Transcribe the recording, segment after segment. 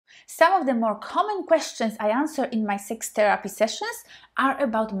Some of the more common questions I answer in my sex therapy sessions are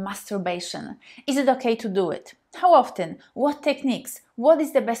about masturbation. Is it okay to do it? How often? What techniques? What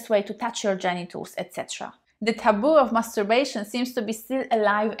is the best way to touch your genitals, etc.? The taboo of masturbation seems to be still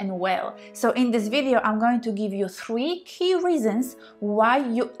alive and well. So in this video, I'm going to give you 3 key reasons why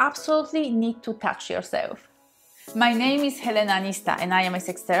you absolutely need to touch yourself. My name is Helena Nista and I am a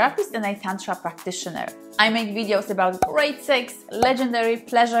sex therapist and a tantra practitioner. I make videos about great sex, legendary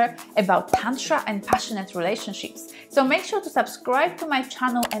pleasure, about tantra and passionate relationships. So make sure to subscribe to my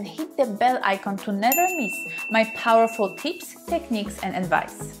channel and hit the bell icon to never miss my powerful tips, techniques and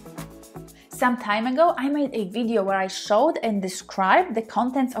advice. Some time ago, I made a video where I showed and described the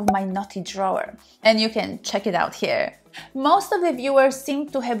contents of my naughty drawer, and you can check it out here. Most of the viewers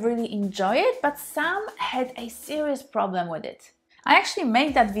seemed to have really enjoyed it, but some had a serious problem with it. I actually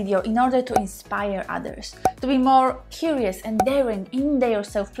made that video in order to inspire others to be more curious and daring in their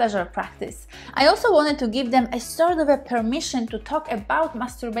self-pleasure practice. I also wanted to give them a sort of a permission to talk about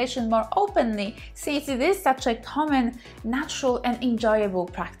masturbation more openly, since it is such a common, natural and enjoyable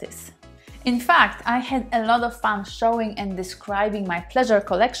practice. In fact, I had a lot of fun showing and describing my pleasure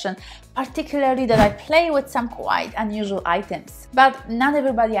collection, particularly that I play with some quite unusual items. But not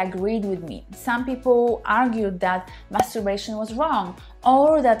everybody agreed with me. Some people argued that masturbation was wrong,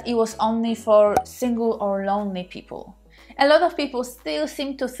 or that it was only for single or lonely people. A lot of people still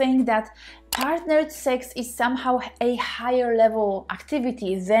seem to think that partnered sex is somehow a higher level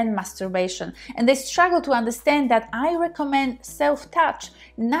activity than masturbation, and they struggle to understand that I recommend self-touch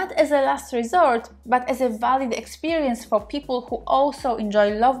not as a last resort, but as a valid experience for people who also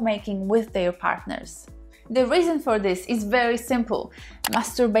enjoy lovemaking with their partners. The reason for this is very simple.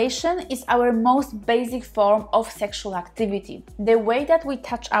 Masturbation is our most basic form of sexual activity. The way that we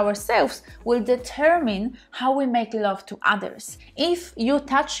touch ourselves will determine how we make love to others. If you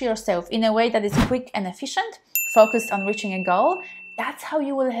touch yourself in a way that is quick and efficient, focused on reaching a goal, that's how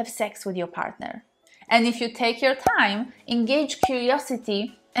you will have sex with your partner. And if you take your time, engage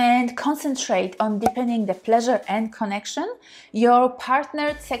curiosity, and concentrate on deepening the pleasure and connection, your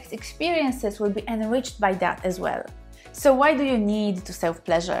partnered sex experiences will be enriched by that as well. So why do you need to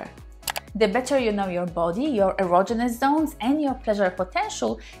self-pleasure? The better you know your body, your erogenous zones and your pleasure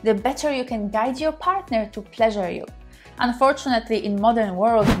potential, the better you can guide your partner to pleasure you. Unfortunately, in modern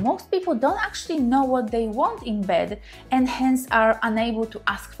world, most people don't actually know what they want in bed and hence are unable to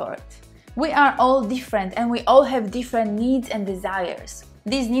ask for it. We are all different and we all have different needs and desires.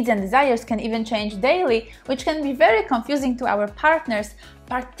 These needs and desires can even change daily, which can be very confusing to our partners,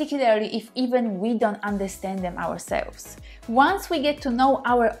 particularly if even we don't understand them ourselves. Once we get to know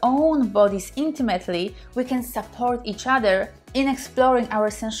our own bodies intimately, we can support each other in exploring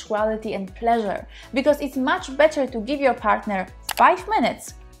our sensuality and pleasure, because it's much better to give your partner 5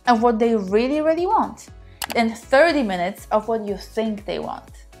 minutes of what they really want than 30 minutes of what you think they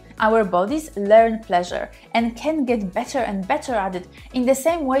want. Our bodies learn pleasure and can get better and better at it in the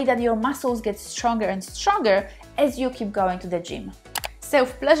same way that your muscles get stronger and stronger as you keep going to the gym.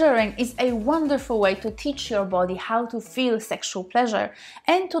 Self-pleasuring is a wonderful way to teach your body how to feel sexual pleasure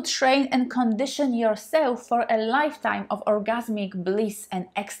and to train and condition yourself for a lifetime of orgasmic bliss and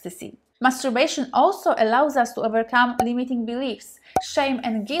ecstasy. Masturbation also allows us to overcome limiting beliefs, shame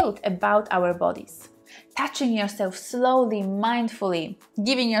and guilt about our bodies. Touching yourself slowly, mindfully,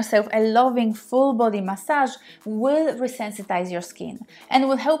 giving yourself a loving full body massage will resensitize your skin and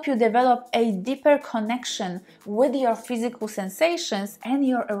will help you develop a deeper connection with your physical sensations and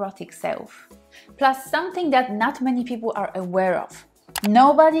your erotic self. Plus, something that not many people are aware of.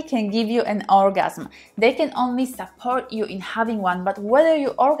 Nobody can give you an orgasm. They can only support you in having one, but whether you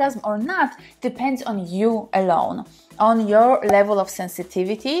orgasm or not depends on you alone, on your level of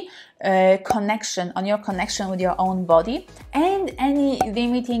sensitivity, connection, on your connection with your own body, and any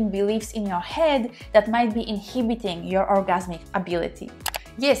limiting beliefs in your head that might be inhibiting your orgasmic ability.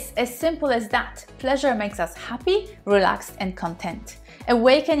 Yes, as simple as that. Pleasure makes us happy, relaxed, and content.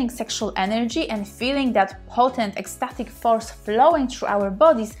 Awakening sexual energy and feeling that potent, ecstatic force flowing through our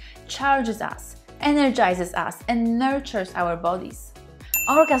bodies charges us, energizes us, and nurtures our bodies.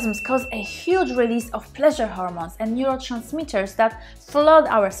 Orgasms cause a huge release of pleasure hormones and neurotransmitters that flood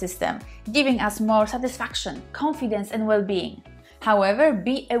our system, giving us more satisfaction, confidence, and well-being. However,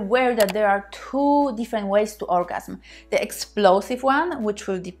 be aware that there are 2 different ways to orgasm: the explosive one, which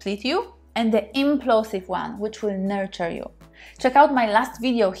will deplete you, and the implosive one, which will nurture you. Check out my last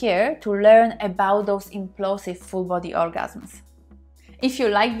video here to learn about those implosive full body orgasms. If you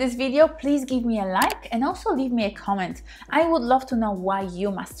like this video, please give me a like and also leave me a comment. I would love to know why you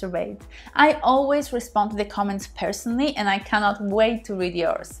masturbate. I always respond to the comments personally and I cannot wait to read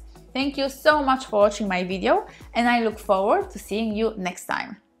yours. Thank you so much for watching my video, and I look forward to seeing you next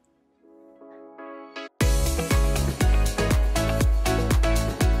time.